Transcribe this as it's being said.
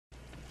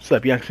What's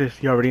up, youngsters?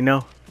 You already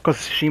know. Go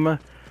Tsushima.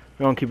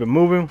 We're gonna keep it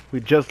moving. We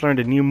just learned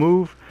a new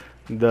move,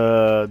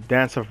 the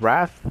Dance of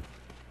Wrath.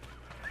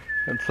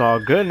 It's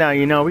all good now.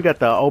 You know, we got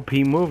the OP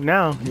move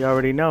now. You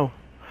already know.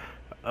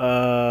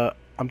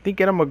 I'm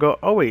thinking I'm gonna go.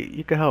 Oh wait,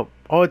 you can help.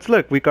 Oh, it's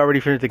look. We already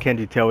finished the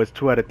Kenji tail. It's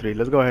 2 out of 3.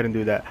 Let's go ahead and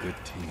do that. Good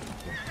team.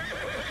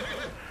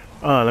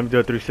 Let me do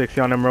a 360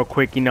 on them real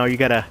quick. You know, you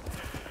gotta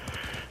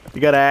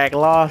act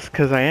lost,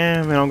 cause I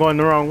am, and I'm going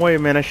the wrong way,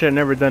 man. I should have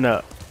never done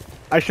a.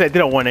 Actually, I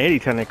did a 180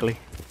 technically.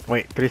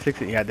 Wait,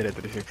 360? Yeah, I did a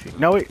 360.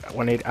 No, wait,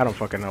 180. I don't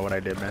fucking know what I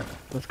did, man.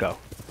 Let's go.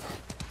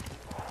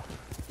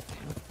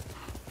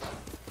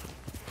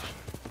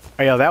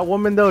 Hey, yo, that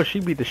woman though, she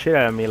beat the shit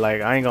out of me.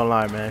 Like, I ain't gonna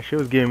lie, man. She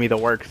was giving me the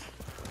works.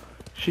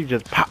 She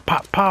just pop,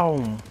 pop,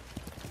 pow.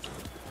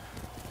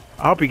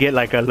 I hope you get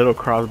like a little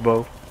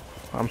crossbow.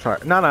 I'm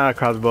sorry, not a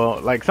crossbow.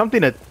 Like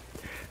something to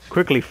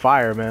quickly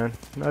fire, man.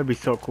 That'd be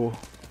so cool.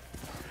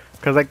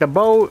 Cause like the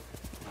bow,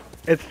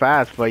 it's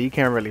fast, but you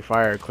can't really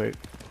fire it quick.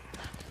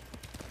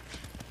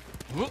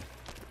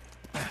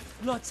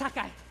 Lord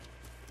Sakai.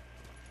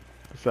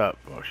 What's up?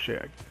 Oh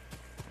shit.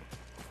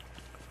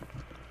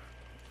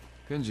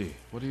 Kenji,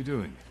 what are you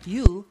doing?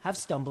 You have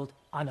stumbled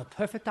on a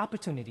perfect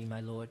opportunity,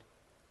 my lord.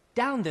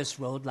 Down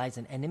this road lies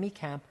an enemy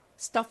camp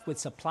stuffed with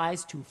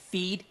supplies to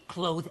feed,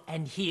 clothe,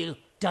 and heal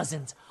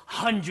dozens,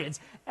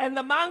 hundreds, and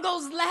the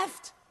Mongols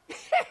left.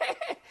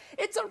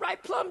 It's a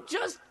ripe plum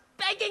just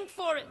begging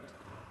for it.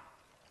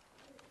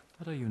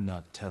 What are you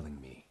not telling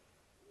me?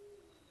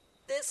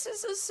 This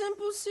is a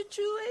simple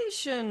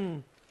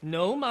situation.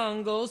 No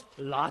Mongols,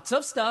 lots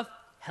of stuff.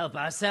 Help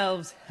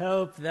ourselves,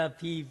 help the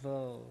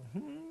people.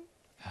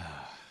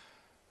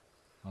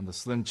 On the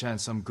slim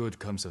chance some good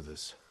comes of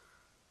this.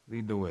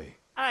 Lead the way.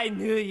 I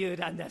knew you'd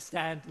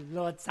understand,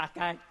 Lord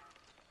Sakai.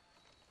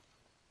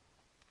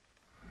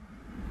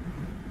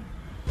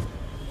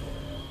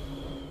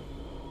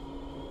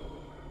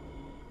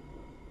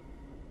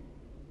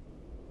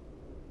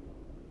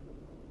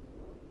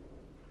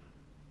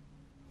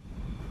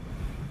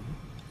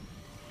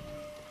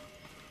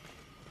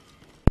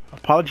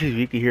 Apologies if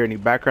you can hear any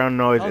background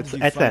noise.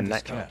 It's at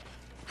night.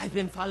 I've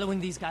been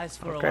following these guys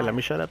for a while. Okay, let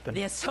me shut up then.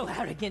 They're so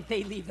arrogant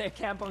they leave their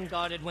camp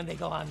unguarded when they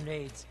go on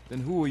raids. Then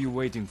who are you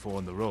waiting for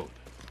on the road?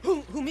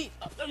 Who me?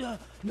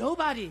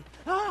 Nobody.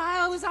 Oh,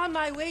 I was on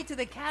my way to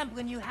the camp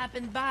when you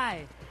happened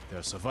by. There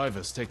are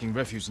survivors taking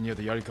refuge near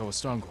the Yarikawa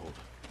stronghold.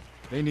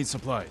 They need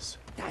supplies.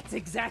 That's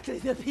exactly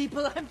the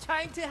people I'm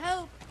trying to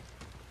help.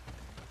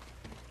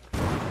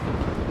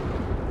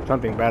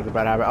 Something bad's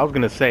about to happen. I was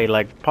gonna say,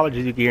 like,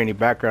 apologies if you can hear any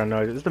background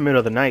noise. It's the middle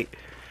of the night,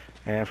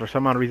 and for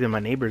some odd reason, my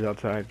neighbor's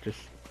outside. Just,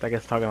 I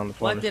guess, talking on the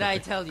phone. What did I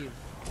tell you?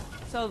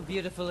 So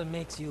beautiful it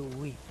makes you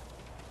weep.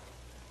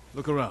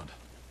 Look around.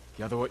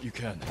 Gather what you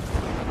can.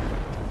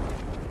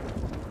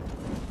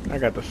 I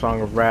got the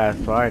Song of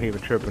Wrath, so I ain't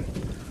even tripping.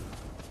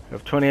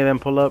 If 20 of them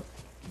pull up,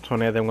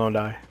 20 of them gonna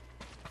die.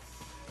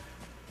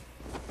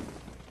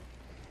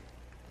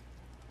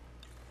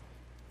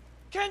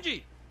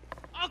 Kenji!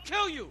 I'll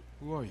kill you!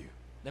 Who are you?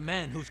 The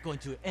man who's going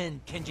to end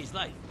Kenji's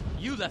life.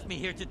 You left me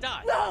here to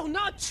die. No,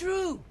 not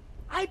true!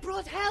 I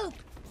brought help!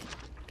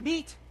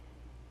 Meet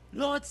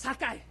Lord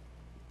Sakai,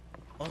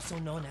 also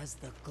known as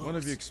the Ghost. One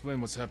of you explain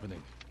what's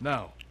happening.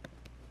 Now.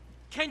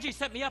 Kenji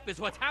set me up is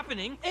what's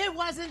happening. It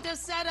wasn't a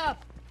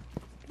setup!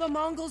 The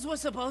Mongols were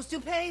supposed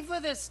to pay for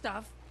this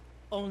stuff,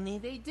 only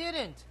they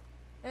didn't.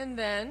 And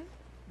then,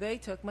 they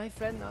took my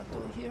friend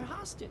Nato here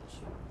hostage.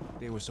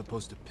 They were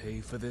supposed to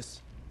pay for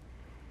this?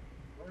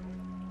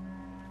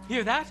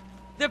 Hear that?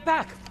 They're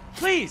back!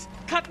 Please,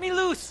 cut me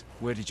loose!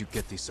 Where did you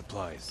get these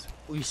supplies?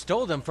 We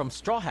stole them from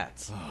Straw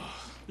Hats.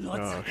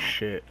 Lord Oh Sakai,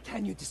 shit.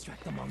 can you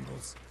distract the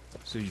Mongols?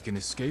 So you can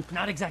escape?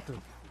 Not exactly.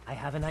 I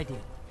have an idea.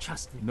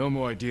 Trust me. No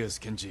more ideas,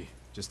 Kenji.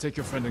 Just take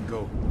your friend and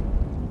go.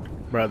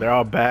 Bro, they're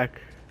all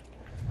back.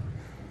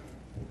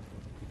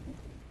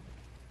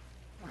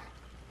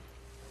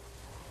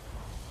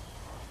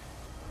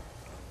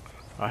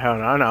 Oh hell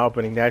no, I'm not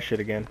opening that shit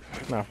again.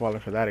 I'm not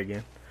falling for that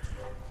again.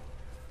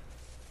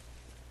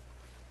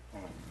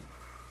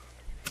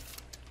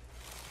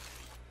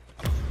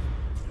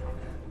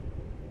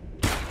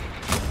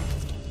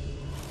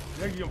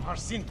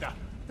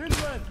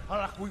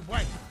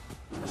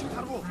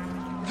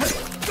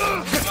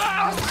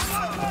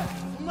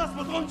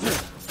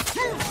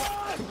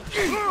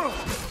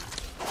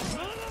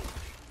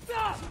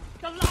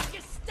 The lock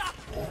is stuck!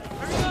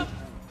 Hurry up!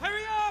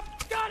 Hurry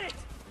up! Got it!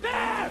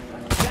 There!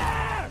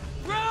 There!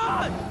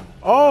 Run!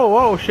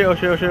 Oh shit, oh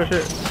shit, oh shit, oh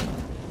shit.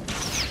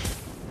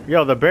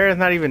 Yo, the bear is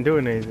not even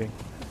doing anything.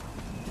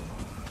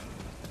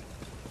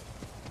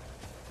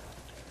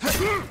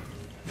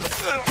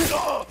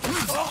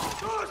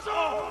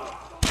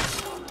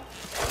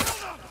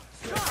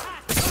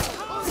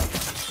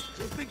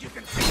 You think you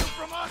can take it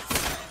from us?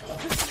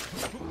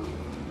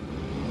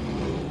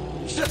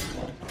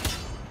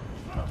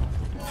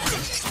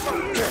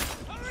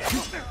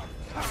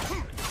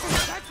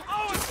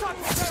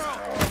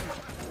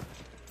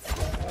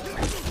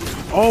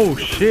 Oh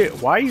shit,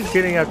 why are you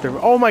getting after me?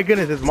 Oh my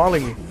goodness, it's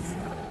mauling me.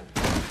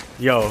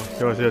 Yo,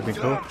 there was anything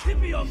cool?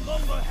 Keep your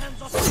longer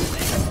hands off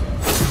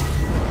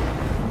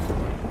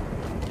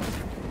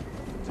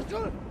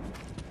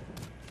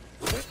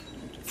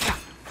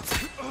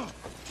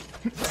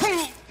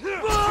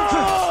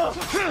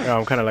Yeah,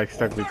 I'm kind of like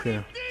stuck between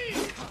them.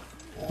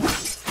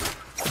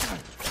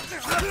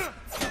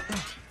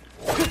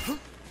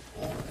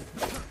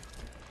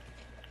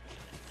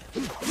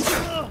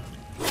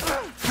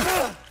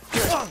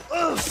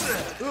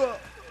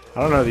 I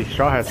don't know, these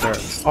straw hats are.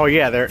 Oh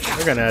yeah, they're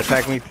gonna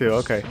attack me too.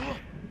 Okay.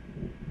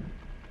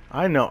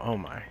 I know. Oh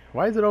my.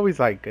 Why is it always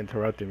like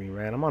interrupting me,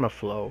 man? I'm on a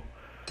flow.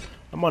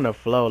 I'm on a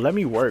flow. Let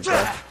me work,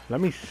 bro.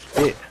 Let me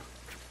spit.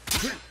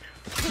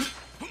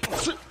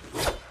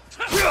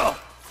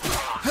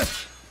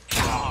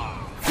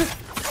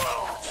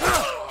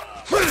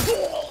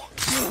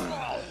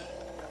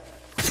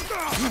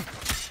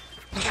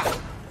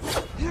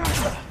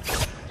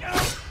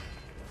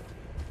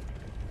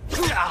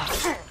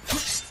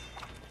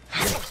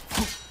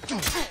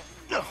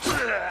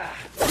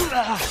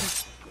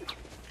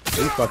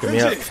 He's fucking me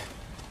up.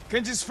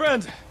 Kenji's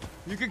friend,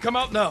 you can come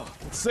out now.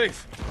 It's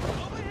safe.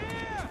 over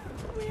here!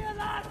 We are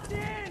locked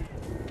in!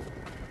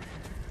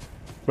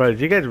 Bro,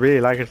 did you guys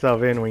really lock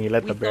yourself in when you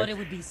let We the bear? thought it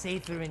would be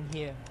safer in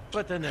here.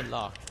 But then it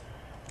locked.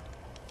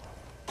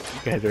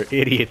 You guys are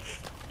idiots.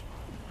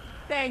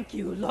 Thank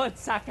you, Lord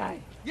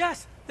Sakai.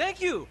 Yes,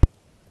 thank you!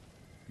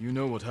 You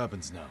know what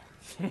happens now.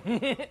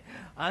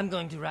 I'm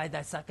going to ride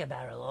that sake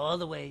barrel all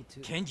the way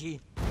to... Kenji,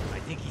 I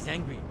think he's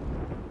angry.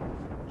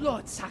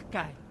 Lord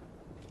Sakai,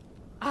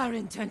 our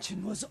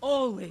intention was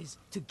always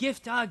to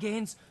gift our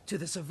gains to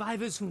the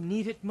survivors who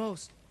need it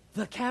most.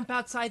 The camp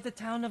outside the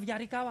town of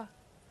Yarikawa.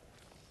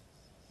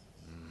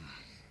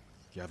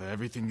 Gather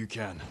everything you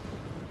can.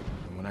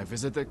 And when I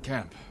visit that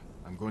camp,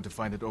 I'm going to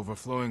find it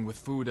overflowing with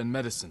food and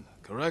medicine,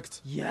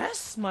 correct?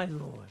 Yes, my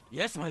lord.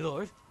 Yes, my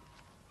lord.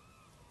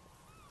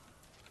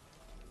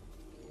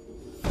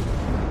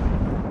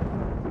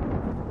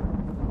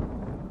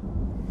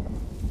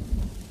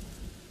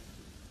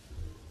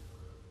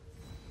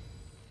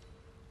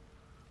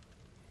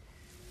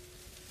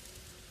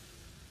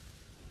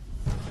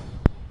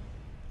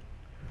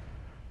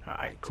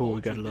 Alright, cool.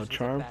 We got a little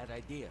charm. Bad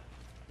idea.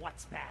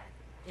 What's bad?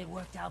 It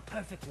worked out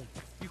perfectly.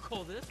 You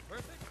call this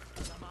perfect?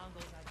 The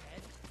Mongols are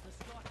dead, the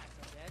straw hats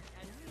are dead,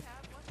 and we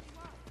have what we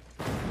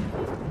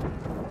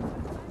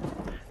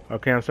want.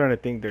 Okay, I'm starting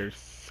to think there's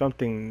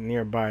something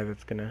nearby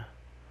that's gonna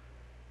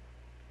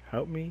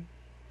help me.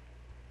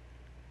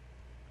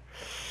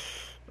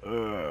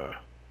 I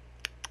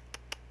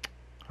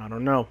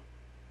don't know.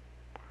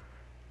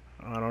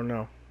 I don't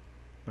know.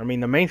 I mean,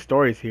 the main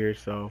story's here,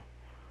 so.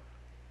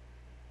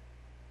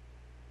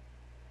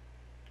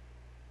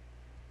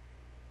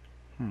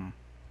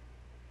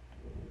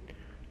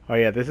 Oh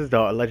yeah, this is the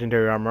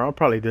legendary armor. I'll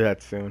probably do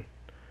that soon.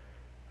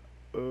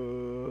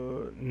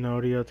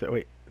 Nodio tail.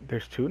 Wait,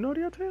 there's two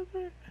Nodio tails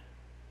there?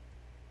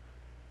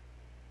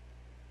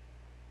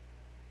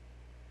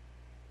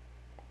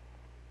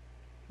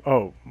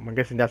 Oh, I'm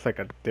guessing that's like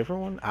a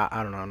different one?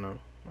 I don't know.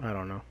 I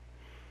don't know.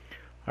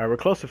 Alright, we're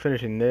close to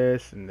finishing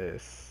this and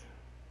this.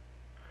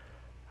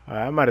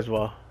 I might as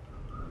well.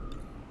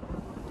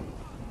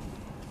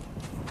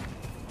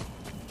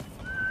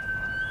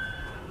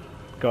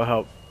 Go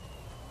help.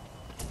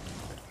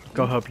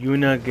 Go help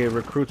Yuna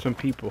recruit some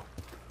people.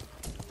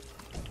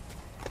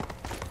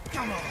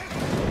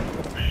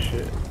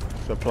 Shit.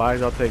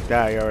 Supplies, I'll take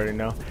that, you already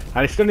know.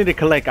 I still need to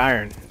collect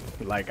iron.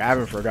 Like, I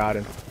haven't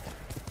forgotten.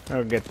 I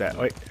don't get that.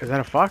 Wait, is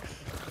that a fox?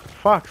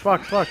 Fox.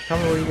 Tell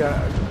me where you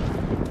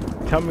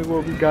got. Tell me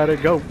where we gotta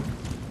go.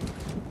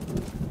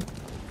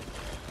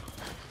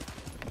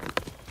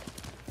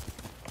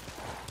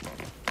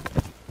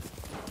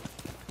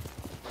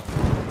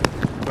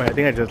 Wait, I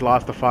think I just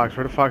lost the fox.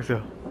 Where'd the fox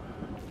go?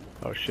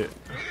 Oh shit.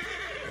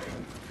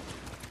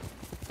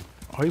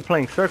 Oh, you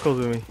playing circles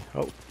with me.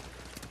 Oh.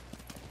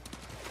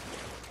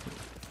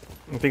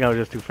 I think I was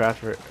just too fast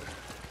for it.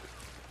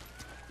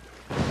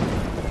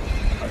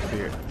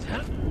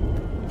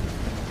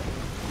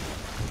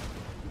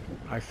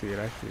 I see it.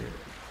 I see it.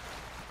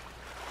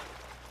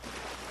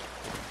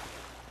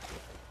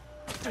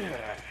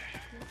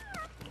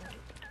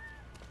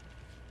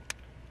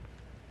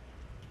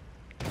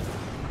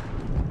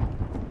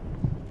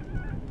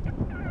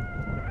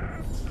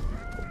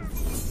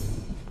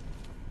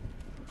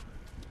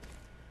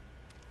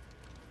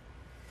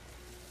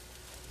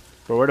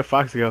 But where'd the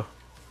fox go?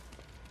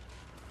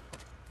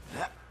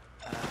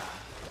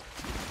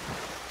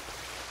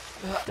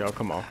 Yo,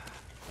 come on.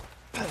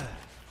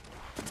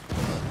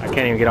 I can't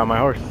even get on my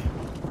horse.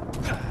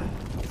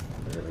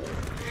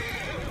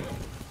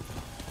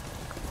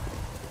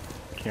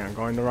 Okay, I'm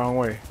going the wrong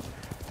way.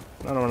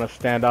 I don't want to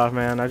stand off,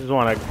 man. I just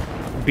want to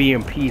be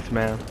in peace,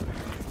 man.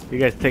 You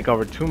guys take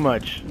over too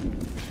much.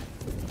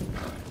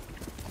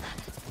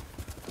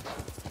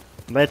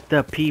 Let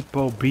the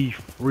people be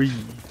free.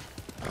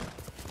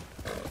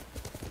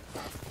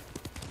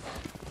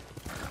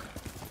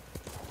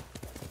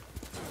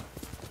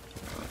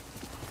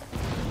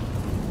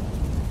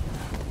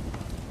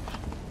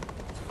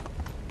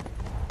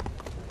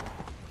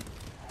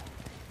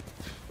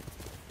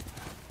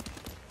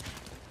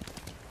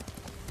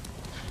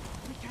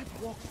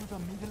 walk through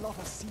the middle of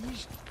a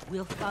siege?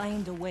 We'll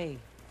find a way.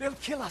 They'll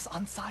kill us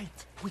on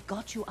sight. We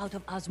got you out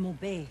of Osmo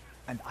Bay.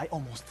 And I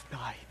almost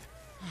died.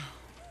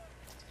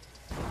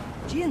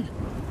 Jin,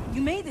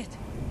 you made it.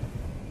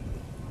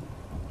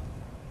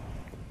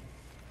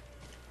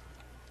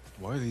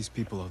 Why are these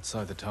people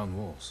outside the town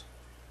walls?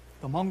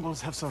 The Mongols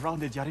have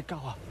surrounded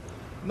Yarikawa.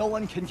 No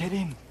one can get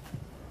in.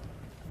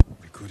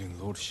 Recruiting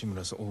Lord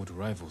Shimura's old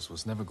rivals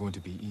was never going to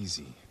be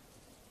easy.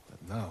 But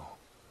now...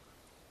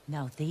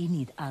 Now they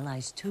need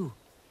allies too.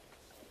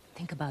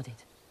 Think about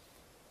it.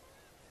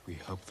 we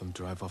help them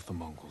drive off the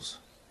Mongols,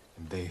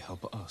 and they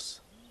help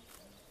us.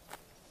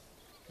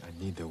 I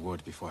need their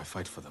word before I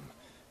fight for them.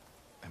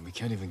 And we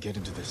can't even get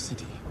into their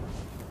city.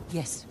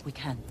 Yes, we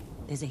can.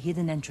 There's a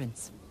hidden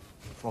entrance.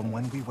 From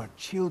when we were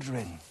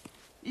children.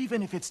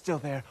 Even if it's still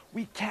there,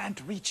 we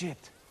can't reach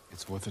it.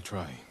 It's worth a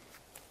try.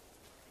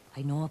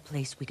 I know a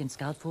place we can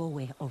scout for a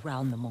way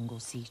around the Mongol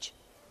siege.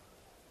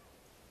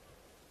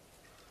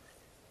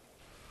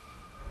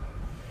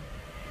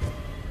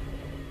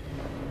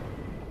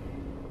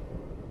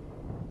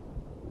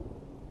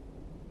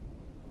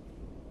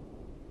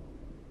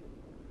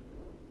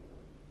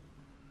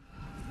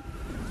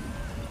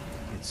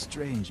 It's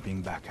strange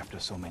being back after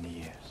so many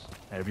years.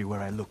 Everywhere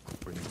I look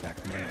brings back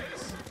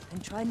memories.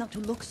 And try not to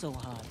look so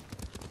hard.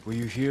 Were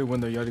you here when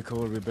the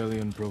Yarikawa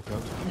rebellion broke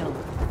out? No,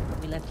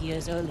 we left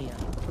years earlier,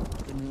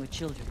 when we were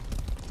children.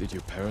 Did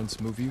your parents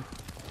move you?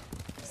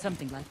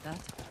 Something like that.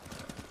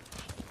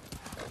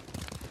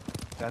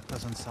 That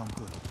doesn't sound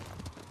good.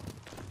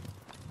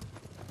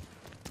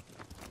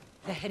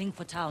 They're heading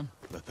for town.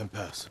 Let them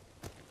pass.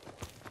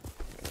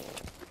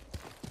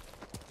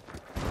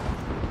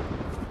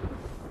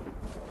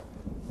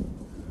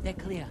 They're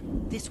clear.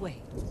 This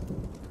way.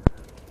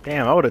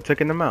 Damn, I would have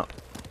taken them out.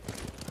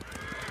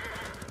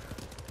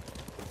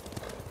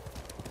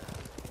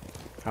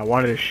 I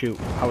wanted to shoot.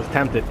 I was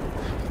tempted.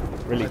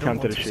 Really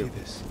tempted to shoot.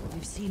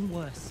 We've seen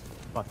worse.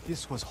 But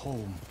this was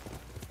home.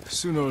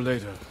 Sooner or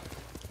later,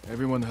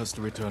 everyone has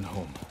to return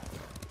home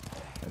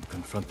and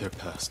confront their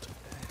past.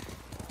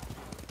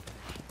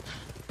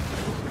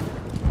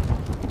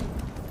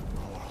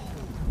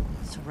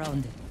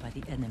 Surrounded by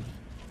the enemy.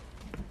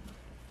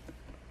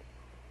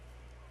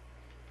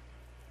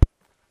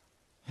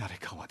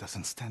 Yarikawa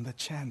doesn't stand a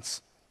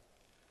chance.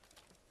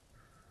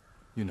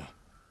 Yuna,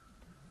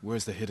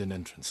 where's the hidden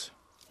entrance?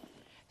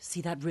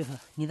 See that river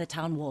near the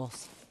town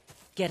walls?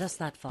 Get us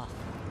that far,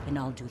 and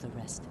I'll do the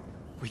rest.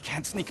 We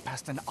can't sneak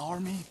past an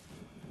army.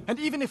 And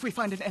even if we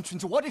find an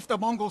entrance, what if the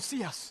Mongols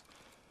see us?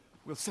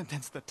 We'll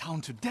sentence the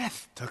town to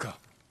death. Taka,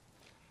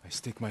 I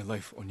stake my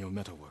life on your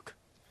metalwork.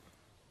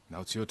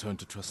 Now it's your turn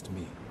to trust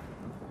me.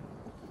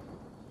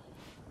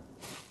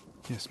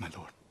 Yes, my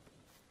lord.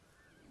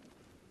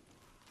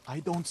 I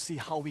don't see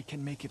how we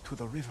can make it to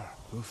the river.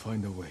 We'll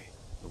find a way.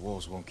 The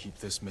walls won't keep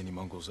this many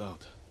Mongols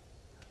out.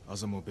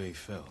 Azamo Bay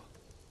fell.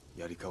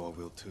 Yarikawa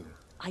will too.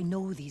 I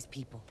know these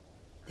people.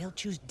 They'll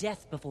choose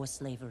death before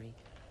slavery.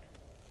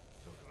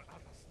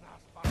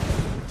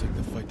 Take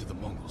the fight to the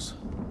Mongols.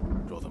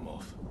 Draw them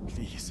off.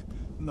 Please,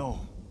 no.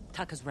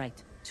 Taka's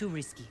right. Too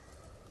risky.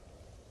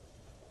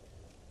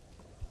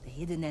 The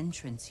hidden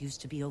entrance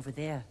used to be over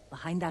there,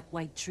 behind that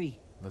white tree.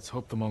 Let's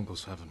hope the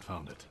Mongols haven't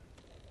found it.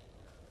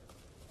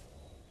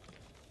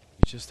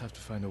 We just have to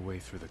find a way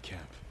through the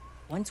camp.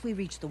 Once we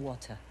reach the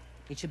water,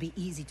 it should be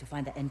easy to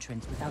find the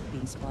entrance without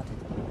being spotted.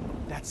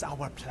 That's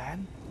our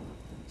plan?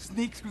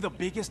 Sneak through the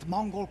biggest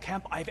Mongol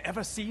camp I've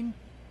ever seen?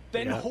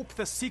 Then Yeah. hope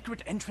the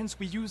secret entrance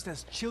we used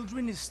as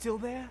children is still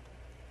there?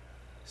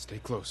 Stay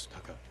close,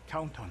 Taka.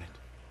 Count on it.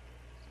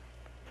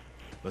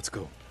 Let's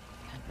go.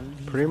 Can't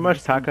believe Pretty I'm much,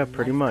 risking Taka, my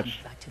pretty life much.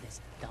 coming back to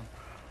this dump.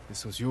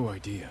 This was your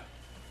idea.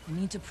 I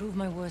need to prove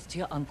my worth to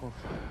your uncle.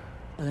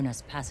 Earn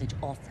us passage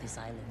off this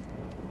island.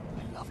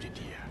 I loved it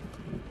here.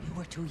 You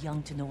were too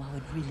young to know how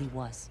it really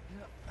was.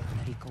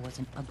 Yariko was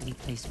an ugly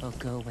place for a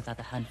girl without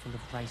a handful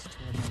of rice to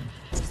her name.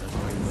 Is that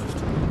why you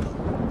left?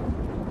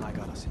 I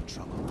got us in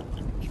trouble.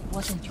 It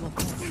wasn't your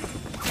fault.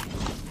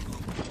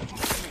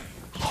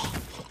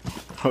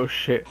 Oh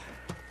shit.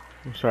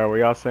 I'm sorry, were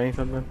y'all saying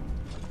something?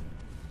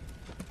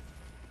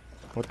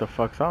 What the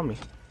fuck's on me?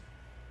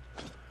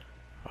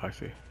 Oh, I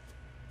see.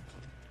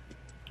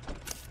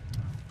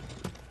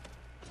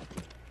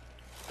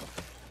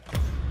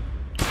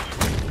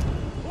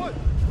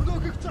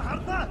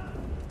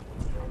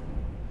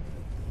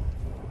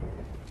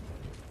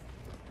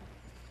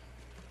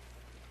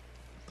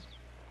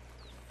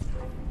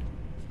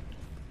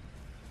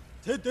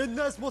 Тэд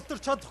энэс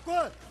мултарч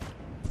чадахгүй.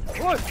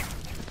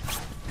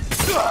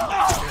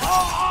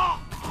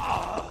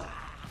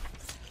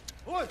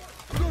 Ой,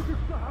 нөгөөг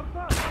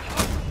хардаа.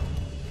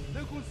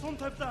 Нэг хүн сум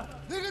тавьлаа.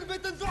 Нэг нь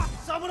бидэнд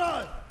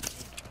самурай.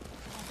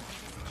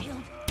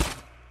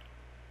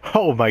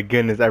 Oh my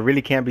goodness, I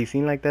really can't be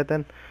seen like that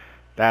then?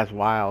 That's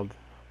wild.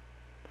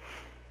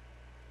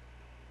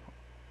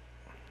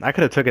 I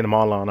could have taken them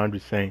all on, I'm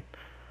just saying.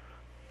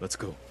 Let's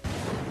go.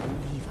 I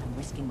believe I'm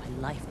risking my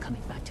life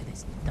coming back to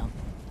this dump.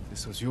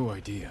 This was your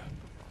idea.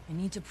 I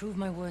need to prove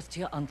my worth to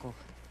your uncle.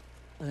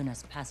 Earn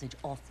us passage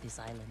off this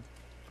island.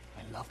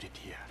 loved it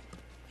here.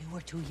 You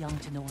were too young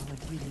to know how it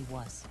really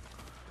was.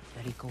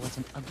 Yariko was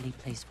an ugly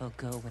place for a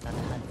girl without a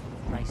handful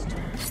of rice to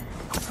her name.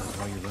 That's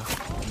why you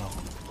left? No.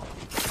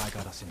 I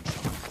got us in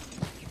trouble.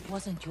 It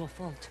wasn't your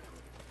fault.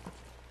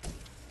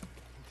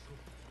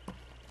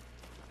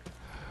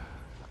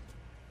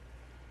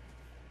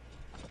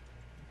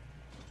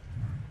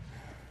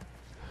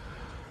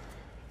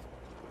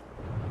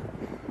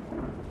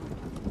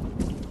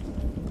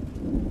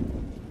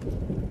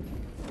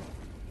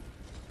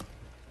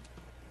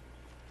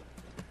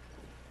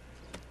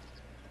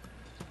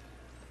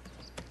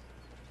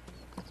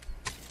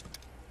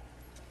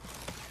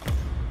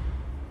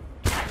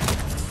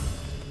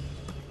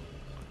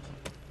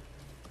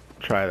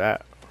 Try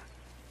that.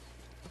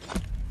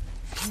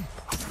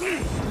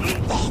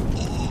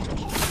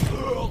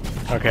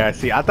 Okay, I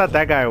see. I thought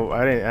that guy.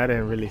 I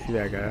didn't really see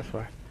that guy. That's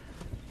why.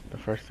 The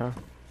first time.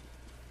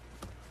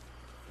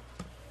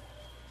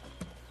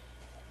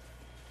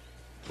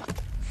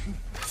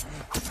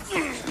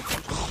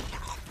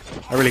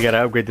 I really gotta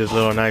upgrade this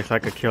little knife so I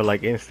could kill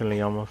like instantly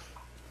almost.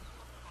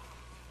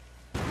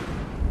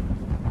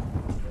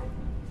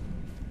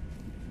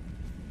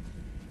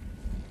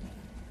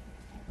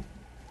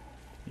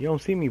 You don't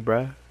see me,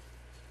 bruh.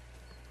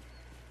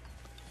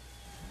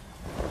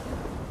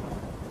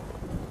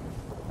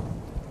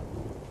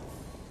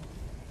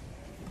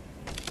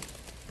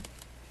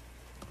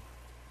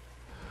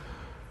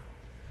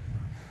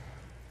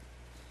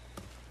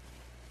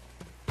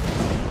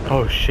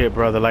 Oh shit,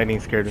 bro, the lightning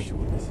scared me.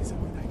 This is a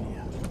good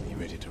idea. Be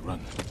ready to run.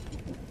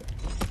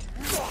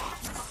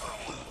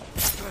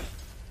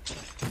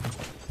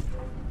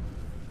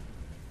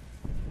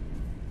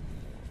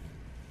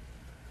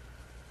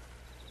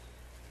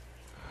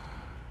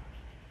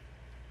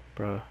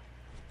 Bro.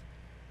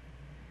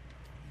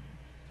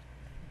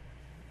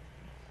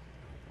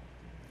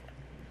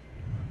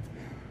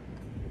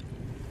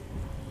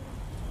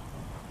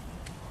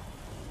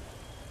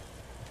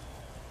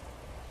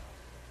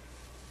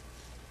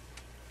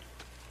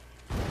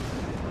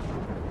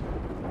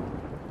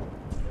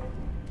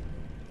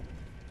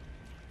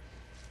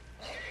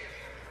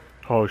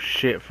 Oh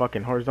shit,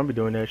 fucking horse, don't be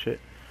doing that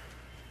shit.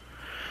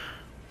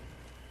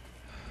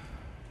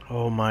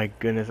 Oh my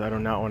goodness, I do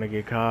not want to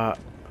get caught.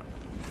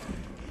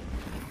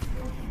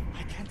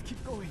 I can't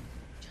keep going.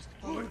 Just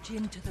follow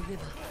Jin to the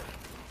river.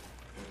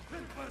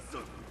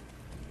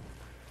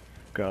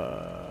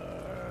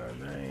 God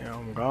damn,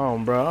 I'm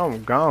gone, bro.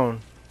 I'm gone.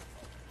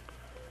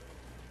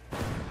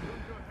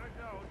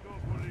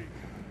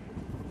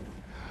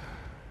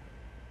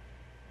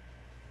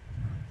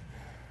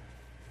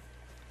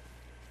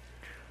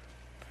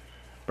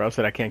 Bro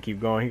said I can't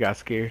keep going. He got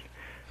scared.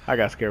 I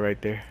got scared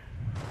right there.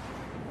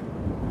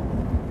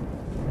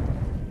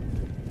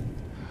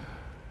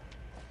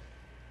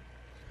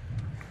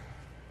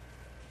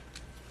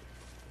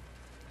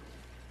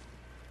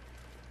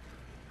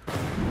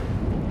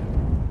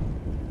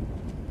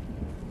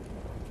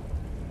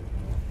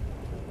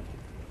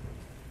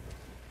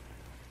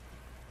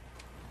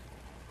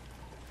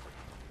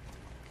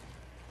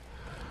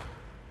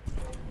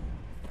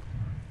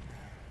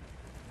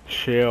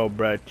 Chill,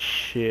 bruh,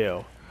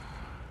 chill.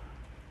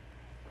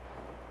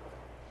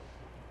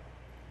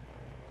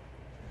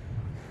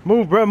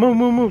 Move, bruh, move,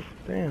 move, move.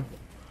 Damn.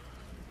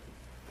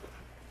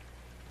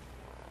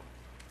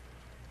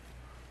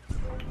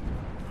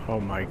 Oh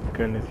my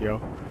goodness, yo.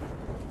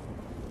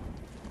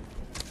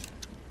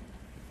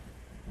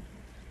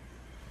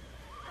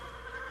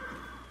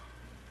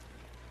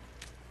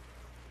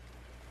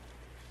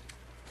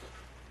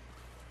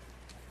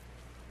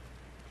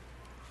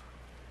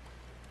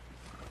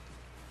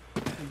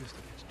 We used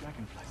to catch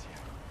dragonflies here,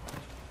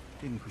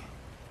 didn't we?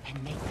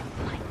 And make them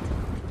fight.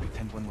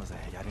 Pretend one was a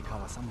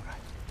Yarikawa samurai,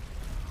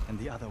 and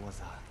the other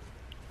was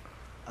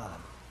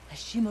A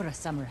Shimura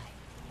samurai.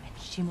 And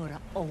Shimura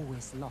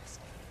always lost.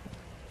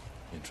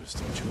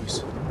 Interesting choice.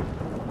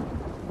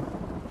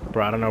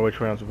 Bro, I don't know which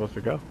way I'm supposed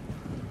to go.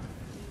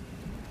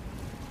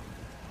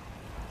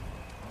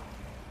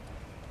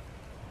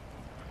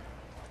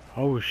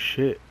 Oh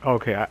shit.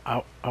 Okay,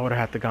 I would have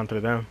had to gone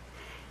through them.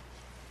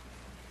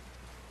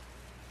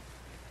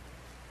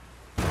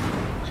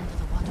 Under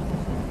the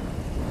waterfall.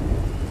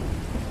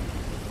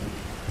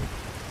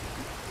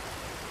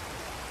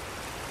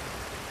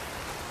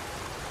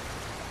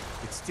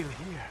 it's still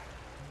here.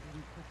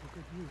 Already put to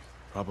good use.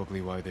 Probably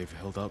why they've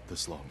held out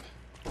this long.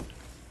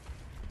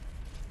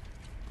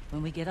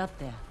 When we get up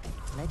there,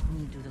 let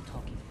me do the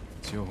talking.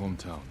 It's your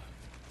hometown.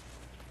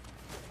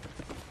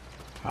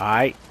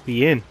 Alright,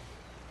 be in.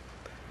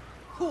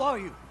 Who are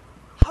you?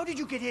 How did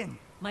you get in?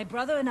 My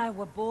brother and I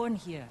were born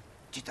here.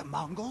 Did the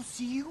Mongols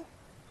see you?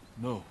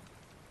 No,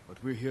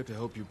 but we're here to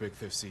help you break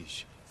their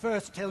siege.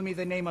 First, tell me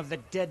the name of the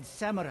dead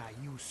samurai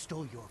you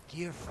stole your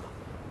gear from.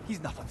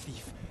 He's not a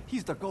thief.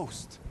 He's the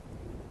ghost.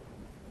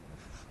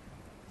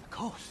 The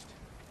ghost?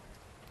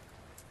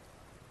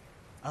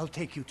 I'll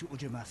take you to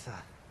Ujimasa.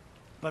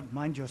 But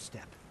mind your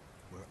step.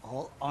 We're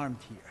all armed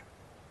here.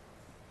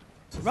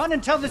 Run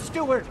and tell the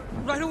steward!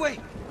 Right away!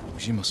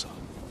 Ujima-san.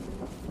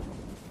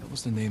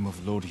 was the name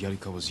of Lord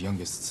Yarikawa'S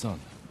youngest son.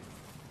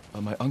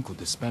 My uncle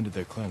disbanded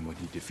their clan when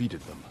he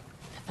defeated them.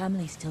 The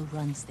family still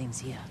runs things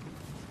here.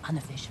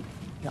 Unofficially,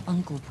 your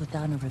uncle put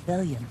down a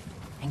rebellion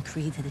and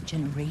created a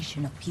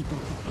generation of people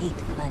who hate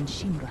Clan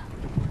Shimura.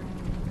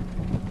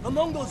 The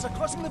Mongols are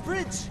crossing the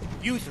bridge!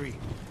 You three,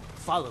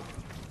 follow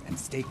them and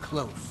stay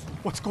close.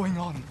 What's going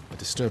on? A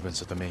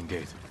disturbance at the main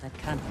gate. That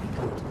can't be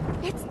good.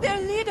 It's their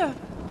leader!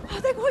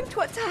 Are they going to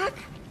attack?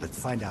 Let's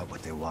find out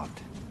what they want.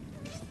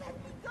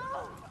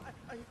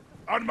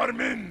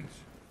 Armarmins,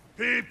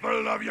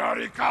 people of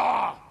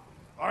Yarikawa,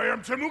 I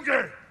am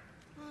Temuge,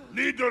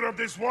 leader of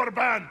this war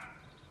band.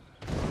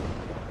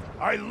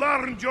 I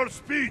learned your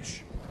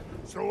speech,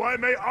 so I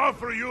may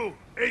offer you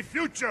a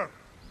future.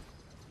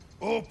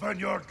 Open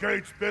your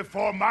gates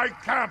before my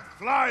camp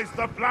flies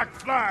the black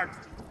flag,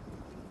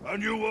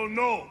 and you will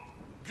know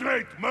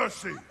great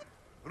mercy.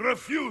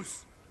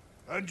 Refuse,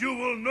 and you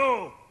will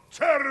know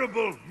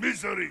terrible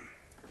misery.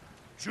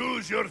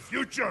 Choose your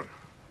future,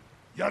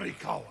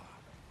 Yarikawa.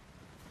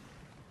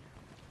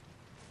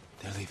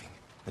 They're leaving.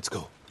 Let's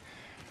go.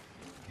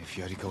 If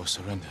Yarikawa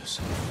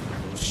surrenders,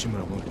 Lord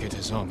Shimura won't get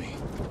his army.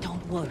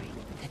 Don't worry.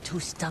 They're too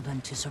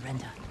stubborn to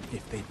surrender.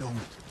 If they don't,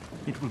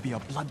 it will be a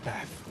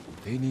bloodbath.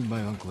 They need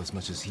my uncle as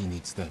much as he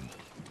needs them.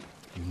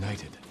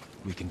 United,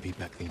 we can beat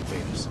back the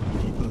invaders.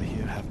 People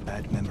here have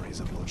bad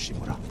memories of Lord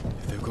Shimura.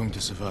 If they're going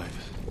to survive,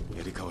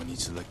 Yarikawa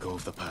needs to let go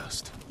of the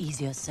past.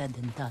 Easier said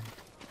than done.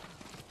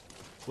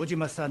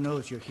 Ujima-san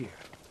knows you're here.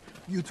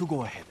 You two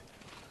go ahead.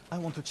 I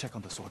want to check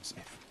on the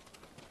swordsmith.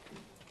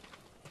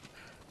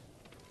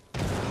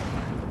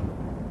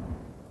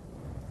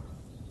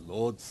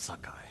 Lord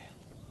Sakai.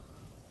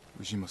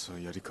 Ujima-sa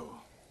Yarikawa.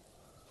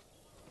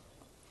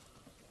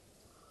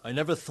 I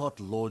never thought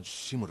Lord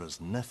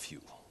Shimura's nephew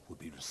would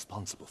be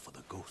responsible for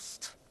the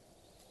ghost.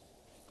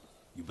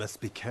 You best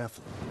be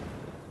careful,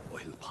 or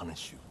he'll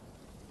punish you,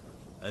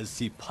 as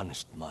he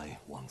punished my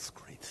once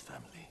great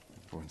family.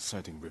 For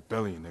inciting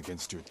rebellion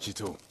against your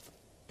Jito.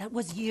 That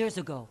was years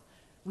ago.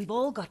 We've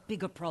all got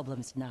bigger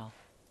problems now.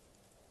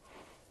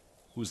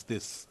 Who's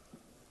this?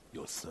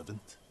 Your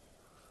servant?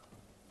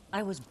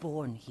 I was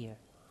born here.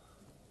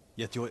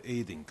 Yet you're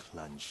aiding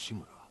Clan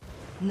Shimura.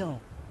 No,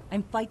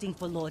 I'm fighting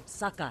for Lord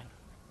Sakai.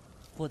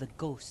 For the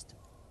ghost.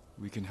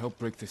 We can help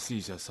break the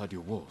siege outside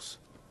your walls.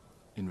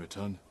 In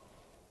return,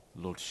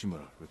 Lord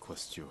Shimura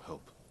requests your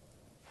help.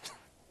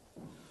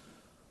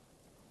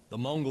 The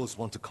Mongols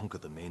want to conquer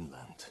the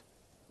mainland.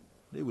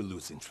 They will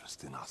lose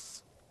interest in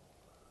us.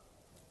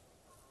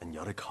 And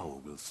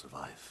Yarikawa will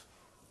survive.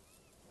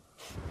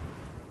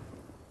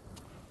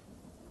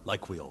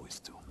 Like we always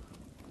do.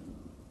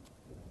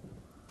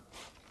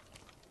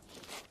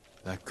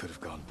 That could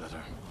have gone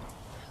better.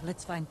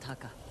 Let's find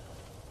Taka.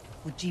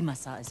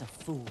 Ujima-sa is a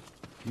fool.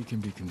 He can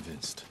be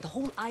convinced. The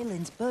whole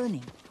island's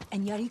burning,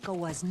 and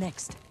Yarikawa's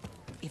next.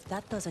 If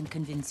that doesn't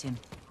convince him,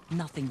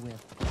 nothing will.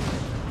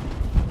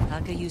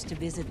 Taka used to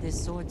visit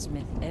this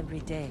swordsmith every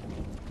day.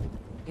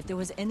 If there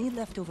was any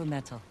leftover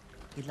metal,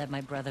 he'd let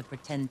my brother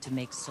pretend to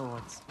make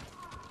swords.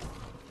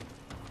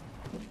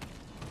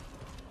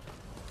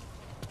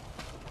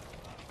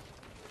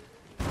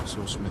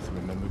 Swordsmith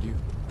remembered you?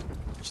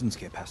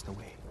 Shinsuke passed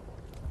away.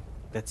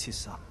 That's his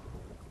son.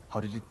 How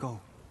did it go?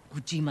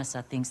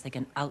 Ujima-sa thinks they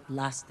can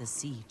outlast the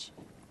siege.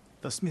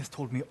 The smith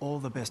told me all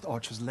the best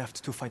archers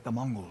left to fight the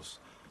Mongols,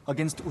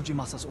 against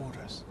Ujimasa's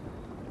orders.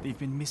 They've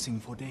been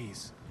missing for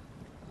days.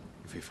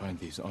 If we find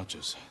these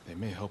archers, they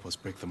may help us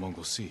break the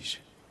Mongol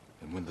siege,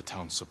 and win the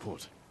town's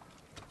support.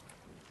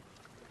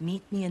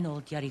 Meet me in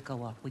old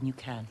Yarikawa when you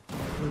can.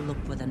 We'll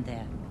look for them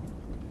there.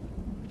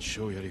 And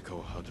show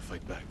Yarikawa how to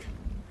fight back.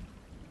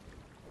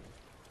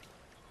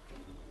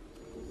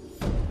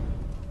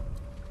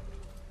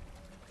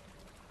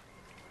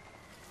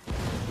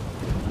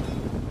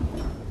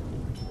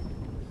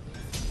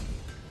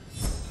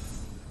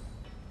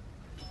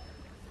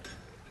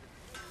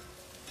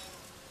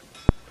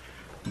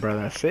 Bro,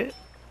 that's it?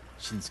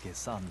 Shinsuke's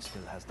son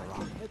still has the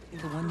rock.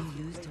 The one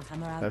you used to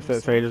hammer out That's your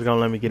it? So you're just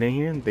gonna let me get in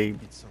here? They...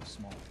 It's so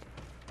small.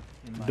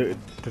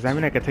 Does that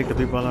mean I can take the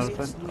people out of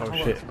the side? Oh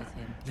shit. Let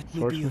me be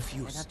Swordsmith? of I'd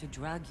use. have to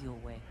drag you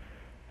away.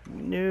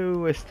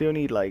 No, I still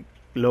need like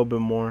a little bit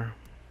more.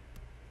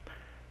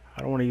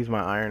 I don't want to use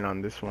my iron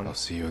on this one. I'll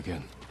see you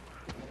again.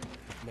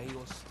 May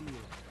your steel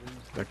bring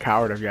The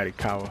coward of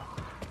Yarikawa.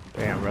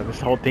 Damn, bro,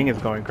 this whole thing is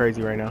going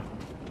crazy right now.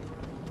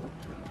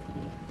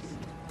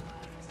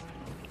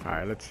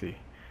 Alright, let's see.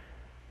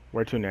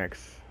 Where to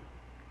next?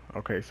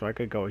 Okay, so I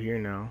could go here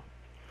now.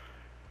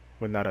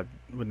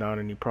 Without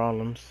any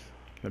problems.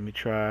 Let me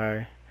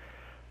try.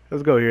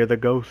 Let's go here. The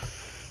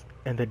ghost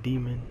and the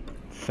demon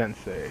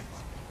sensei.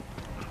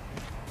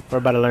 We're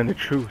about to learn the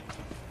truth.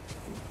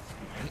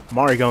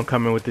 Mari gonna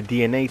come in with the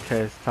DNA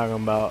test talking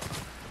about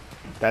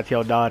that's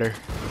your daughter.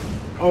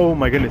 Oh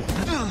my goodness.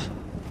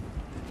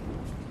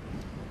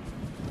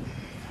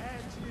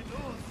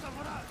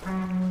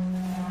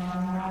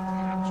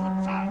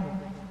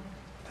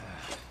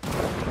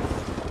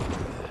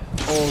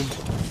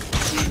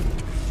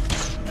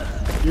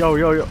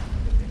 Yo.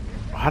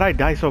 How'd I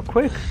die so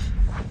quick?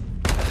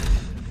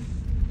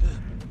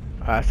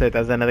 I said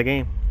that's the end of the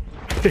game.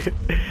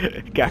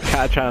 Got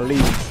caught trying to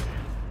leave.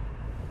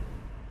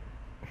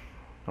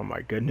 Oh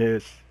my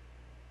goodness.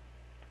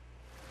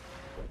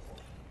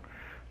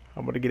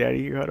 I'm gonna get out of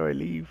here. How do I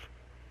leave?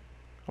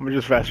 I'm gonna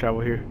just fast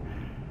travel here.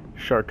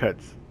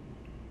 Shortcuts.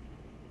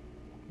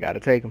 Gotta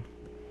take them.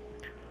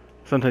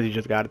 Sometimes you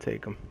just gotta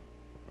take them.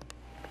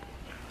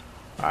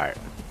 Alright.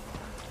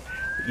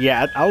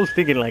 Yeah, I was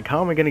thinking like,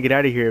 how am I gonna get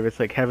out of here if it's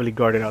like heavily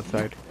guarded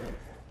outside?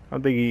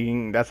 I'm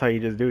thinking that's how you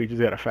just do it. You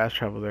just gotta fast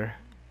travel there.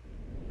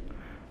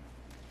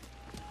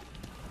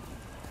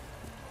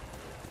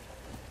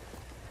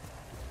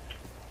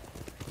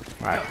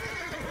 Alright.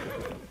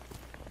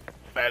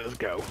 Alright, let's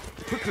go.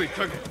 Quickly,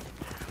 Kage.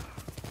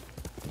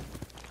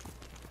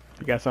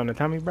 You got something to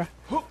tell me, bruh?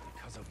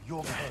 Because of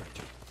your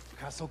courage,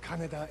 Castle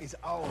Kaneda is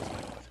ours, my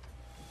lord.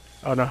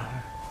 Oh no.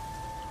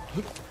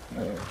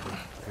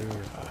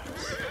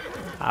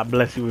 I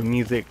bless you with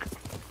music.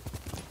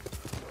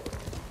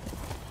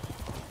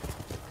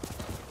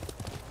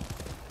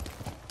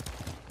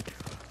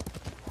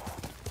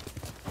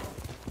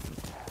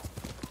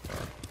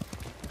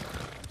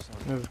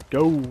 Let's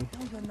go. No,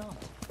 you're not.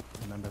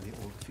 Remember the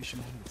old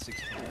fisherman with 6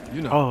 feet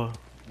You know, Oh,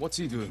 what's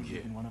he doing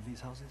here? in one of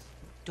these houses?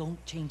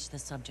 Don't change the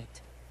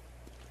subject.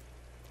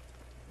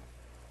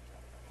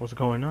 what's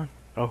going on?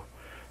 Oh,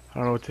 I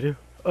don't know what to do.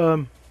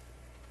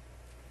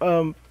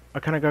 I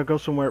kind of gotta go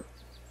somewhere.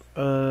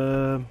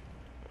 You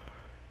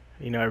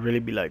know, I really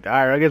be like,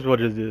 alright, I guess we'll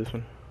just do this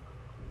one.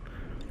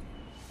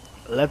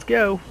 Let's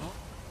go.